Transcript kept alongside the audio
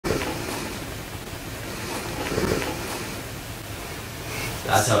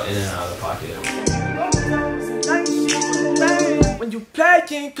That's how in and out of the pocket. When you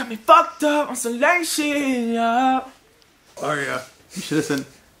playing, got me fucked up on some lame shit, yeah. Arya, you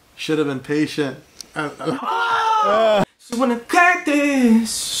should have been patient. She wanna crack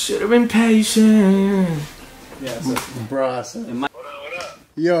this, should have been patient. Yeah, so, bruh.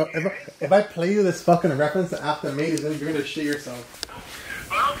 Yo, if I play you this fucking reference to Afta made, then you're gonna shit yourself.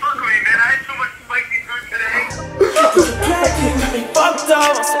 Well, fuck with me, man. I had so much spicy food today. Got me fucked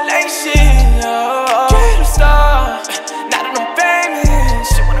up on some lame shit, yeah. Get a star, now that I'm famous.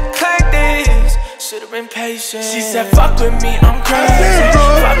 She wanna crack this, should have been patient. She said, fuck with me, I'm crazy.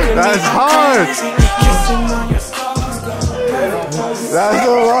 That's hard. That's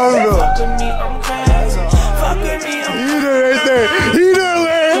so long though. Fuck with me, I'm crazy. Fuck with me, I'm He did it right there. He did it.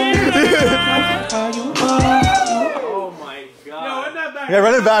 Oh my god. Yo, run that back. Yeah,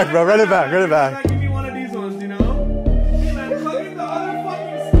 run it back, bro. Run it back. Run it back. Give me one of these ones, you know? Hey man, plug in the other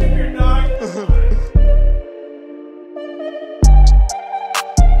fucking speaker, dog.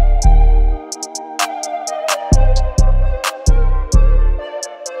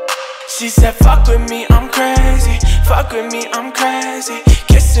 She said, fuck with me, I'm crazy. Fuck with me, I'm crazy.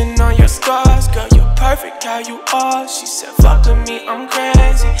 Kissing on your scars, girl, you're perfect how you are. She said, fuck with me, I'm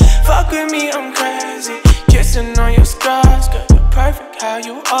crazy. Fuck with me, I'm crazy. Kissing on your scars, girl, you're perfect how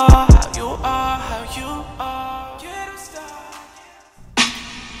you are. How you are, how you are.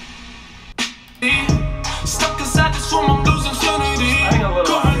 Stuck inside this room, I'm losing sanity.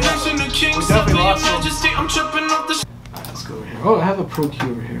 Coronation of kings, definitely majesty. I'm tripping off the. Let's go over here. Oh, I have a pro key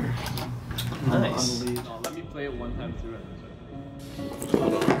over here. Nice. Oh, let me play it one time through it.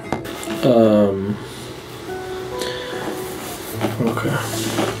 Okay.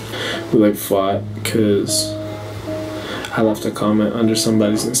 We like fought because I left a comment under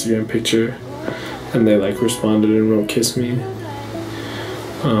somebody's Instagram picture and they like responded and wrote kiss me.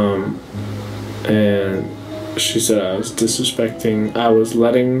 And she said I was disrespecting, I was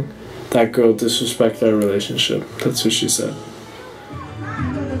letting that girl disrespect our relationship. That's what she said.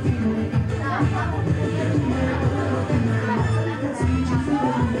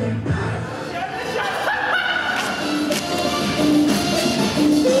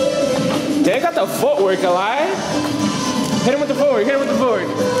 They got the footwork alive. Hit him with the footwork, hit him with the footwork.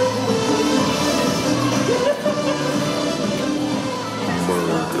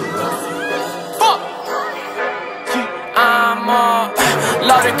 Fuck! I'm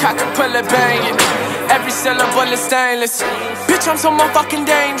loaded, cock and pull it, banging. Every syllable is stainless. Bitch, I'm so motherfucking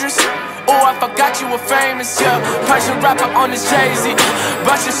dangerous. Oh, I forgot you were famous, yeah. Persian rapper on this Jay-Z.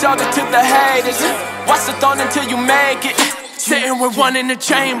 Brush your shoulder to the haters. Watch the throne until you make it. Sitting with one in the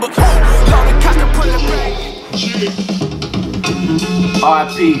chamber. Loaded, cock and pull it, banging.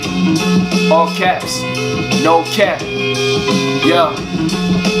 RIP, all caps, no cap, yeah.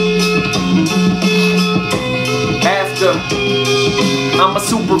 After, I'm a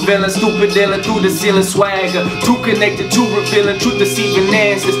super villain, stupid dealing through the ceiling swagger. Too connected, too revealing, truth deceiving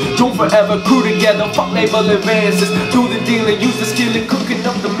answers. Don't forever crew together, fuck label advances. Do the dealing, use the skill and cooking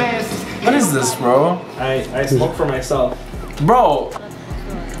up the masses. What is this, bro? I smoke for myself. Bro,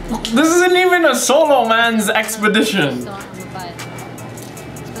 this isn't even a solo man's expedition.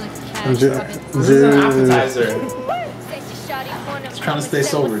 This This is an appetizer. Just trying to stay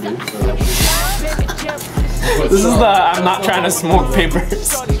sober, dude. This is the I'm not trying to smoke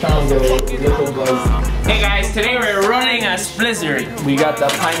papers. Hey guys, today we're running a blizzard. We got the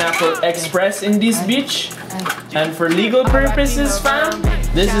Pineapple Express in this bitch. And for legal purposes, fam,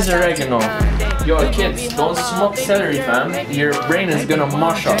 this is oregano. Yo, kids, don't smoke celery, fam. Your brain is gonna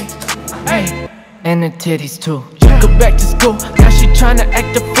mush up. Hey. And the titties too. Go back to school, now she tryna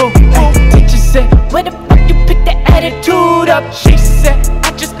act a fool. Teacher said, where the fuck you pick that attitude up? She said,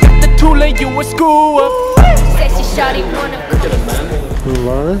 I just got the tool and you a screw up. Said she shawty wanna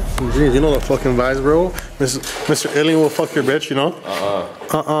Jeez, you know the fucking vibes, bro. Mr. Alien will fuck your bitch, you know?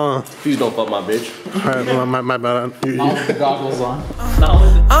 Please don't fuck my bitch. Alright, my bad. Now with the goggles on.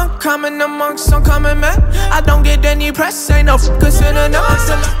 I'm coming amongst some common man. I don't get any press, ain't no focus in an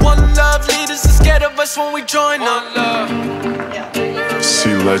answer. One love, leaders are scared of us when we join up.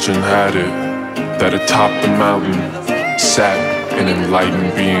 See, legend had it that atop the mountain sat an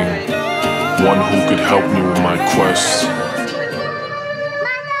enlightened being, one who could help me with my quest.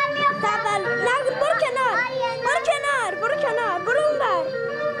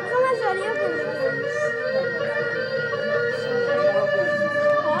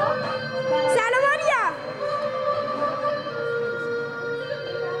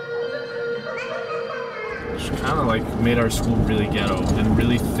 Kind of like made our school really ghetto and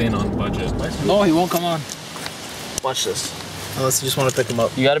really thin on budget. No, he won't come on. Watch this. Unless you just want to pick him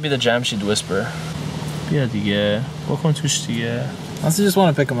up. You gotta be the Jamshid whisperer. Yeah, دیگه. بکن توش دیگه. Unless you just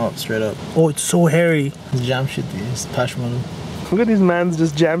want to pick him up straight up. Oh, it's so hairy. It's Jamshid, dude. It's Pashmanu. Look at these mans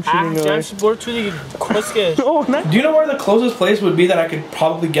just Jamshiding away. Oh, nice. Do you know where the closest place would be that I could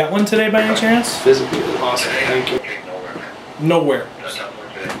probably get one today by any chance? Physically. Awesome, thank you. Nowhere.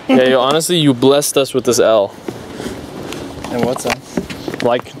 Yeah, yo, honestly, you blessed us with this L. And what's that?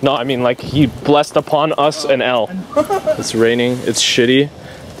 Like, no, I mean, like, he blessed upon us an L. It's raining, it's shitty,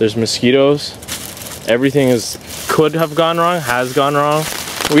 there's mosquitoes, everything could have gone wrong, has gone wrong.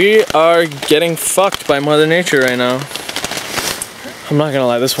 We are getting fucked by Mother Nature right now. I'm not gonna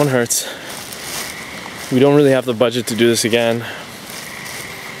lie, this one hurts. We don't really have the budget to do this again.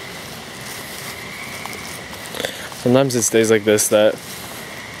 Sometimes it's days like this that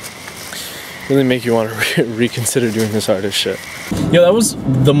really make you want to reconsider doing this artist shit. Yo, that was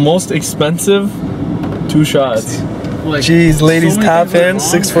the most expensive 2 shots. Like, jeez, ladies, so tap in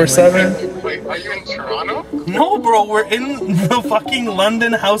 647. Wait, are you in Toronto? No, bro, we're in the fucking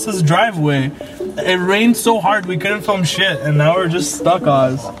London house's driveway. It rained so hard we couldn't film shit, and now we're just stuck,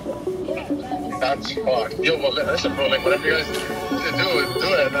 Oz. That's fucked. Yo, well, listen, bro, like, whatever you guys do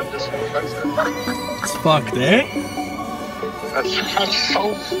it, I'm just offensive. It's fucked, eh? That's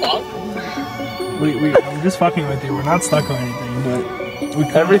so fucked. I'm just fucking with you. We're not stuck on anything,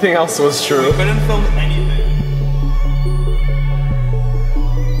 but everything else was true. We couldn't film anything.